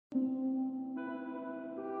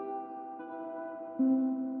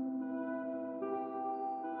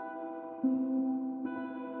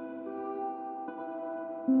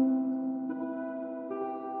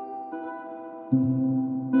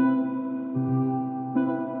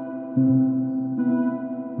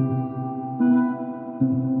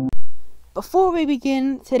Before we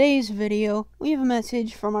begin today's video, we have a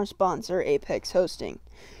message from our sponsor, Apex Hosting.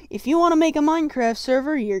 If you want to make a Minecraft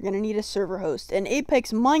server, you're going to need a server host, and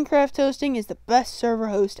Apex Minecraft Hosting is the best server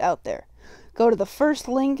host out there. Go to the first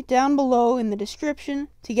link down below in the description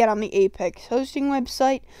to get on the Apex Hosting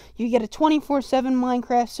website. You get a 24/7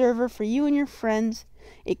 Minecraft server for you and your friends.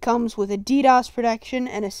 It comes with a DDoS protection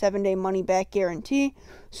and a 7-day money-back guarantee.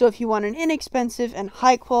 So if you want an inexpensive and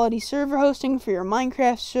high-quality server hosting for your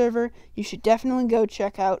Minecraft server, you should definitely go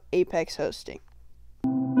check out Apex Hosting.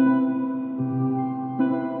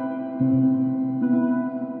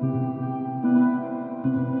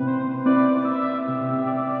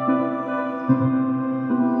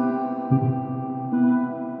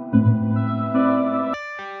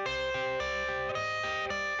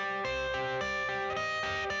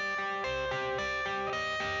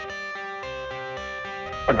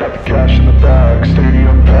 I got the cash in the bag,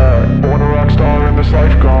 stadium packed. Born a rock star in this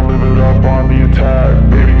life, gon' live it up on the attack.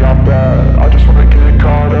 Baby, I'm bad, I just wanna get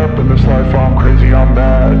caught up in this life. I'm crazy, I'm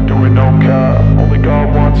mad, doing no cap. Only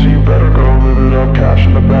God wants you, better go live it up. Cash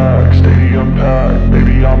in the bag, stadium packed.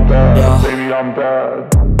 Baby, I'm bad, yeah. Baby, I'm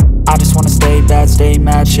bad. I just wanna stay bad, stay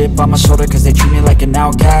mad. Chip on my shoulder cause they treat me like an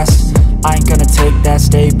outcast. I ain't gonna take that,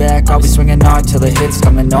 stay back. I'll be swinging hard till the hits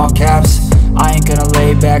come in all caps. I ain't gonna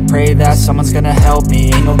lay back, pray that someone's gonna help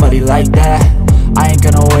me. Ain't nobody like that. I ain't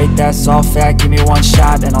gonna wait, that's all fact. Give me one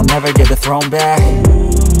shot and I'll never get the throne back.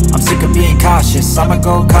 I'm sick of being cautious, I'ma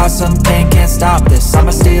go cause something, can't stop this.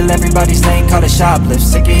 I'ma steal everybody's lane, call it shoplift.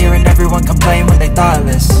 Sick of hearing everyone complain when they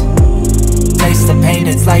thoughtless. Taste the pain,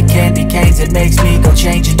 it's like candy canes. It makes me go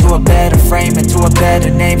change into a better frame, into a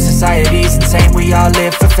better name. Society's insane, we all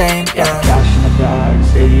live for fame, yeah. Cash in the bag,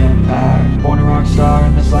 stadium packed. Born a rock star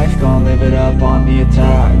in this life, gon' live it up on the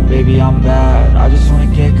attack. Baby, I'm bad, I just wanna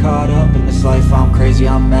get caught up in this life. I'm crazy,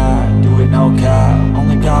 I'm mad, do it no cap.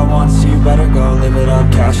 Only God wants you, better go live it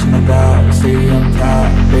up. Cash in the bag, stadium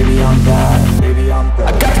packed. Baby, I'm bad, baby, I'm bad.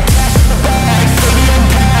 I got the cash in the bag, stadium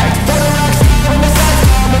packed. Born a rock star in this life,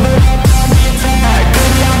 gon' live it up on the attack.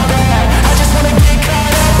 Baby, I'm bad, I just wanna get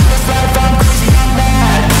caught up in this life. I'm crazy, I'm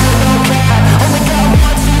mad, do it no cap. Only God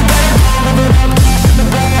wants you, better go live it up. Cash in the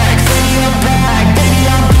bag, stadium packed.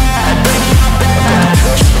 Baby, I'm bad, baby, I'm bad.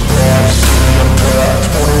 Cash in the bag, stadium packed.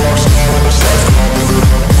 Born a rock star in this life, gon' live it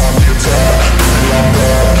up on the attack. Baby, I'm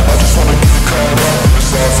bad, I just wanna get caught up in this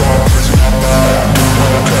life. I'm crazy, I'm mad, do it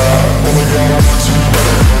no cap. Only God wants you, better go live it up.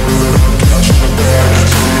 Cash in the bag,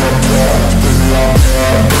 stadium packed. Baby, I'm bad, baby, I'm bad.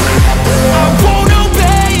 I won't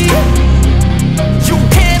obey. You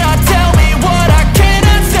cannot tell me what I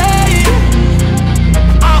cannot say.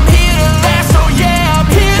 I'm here to last, so yeah, I'm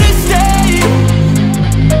here to stay.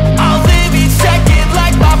 I'll live each second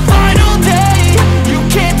like my final day. You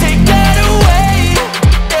can't take that away,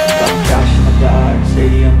 yeah. Cash in the bag,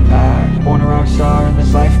 stadium packed. Born a rock star in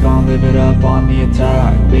this life, gon' live it up on the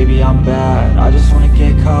attack. Baby, I'm bad, I just wanna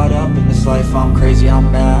get caught up in this life. I'm crazy,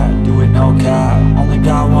 I'm mad, do it no cap. Only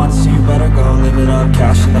God wants you, better go live it up.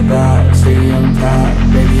 Cash in the bag, stadium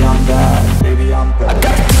packed. Baby, I'm bad, baby, I'm bad. I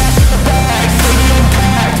got the cash in the bag, stadium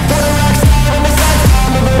packed. Born a rock star in this life, gon'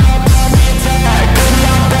 live it up on the attack. Baby,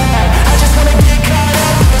 I'm bad, I just wanna get caught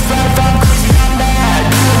up in this life. I'm crazy, I'm mad,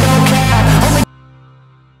 do it no cap. Only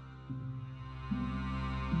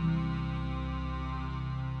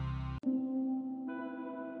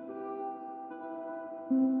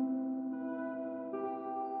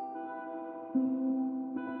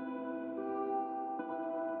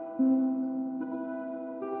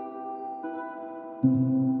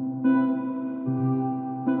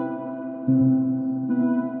Thank you.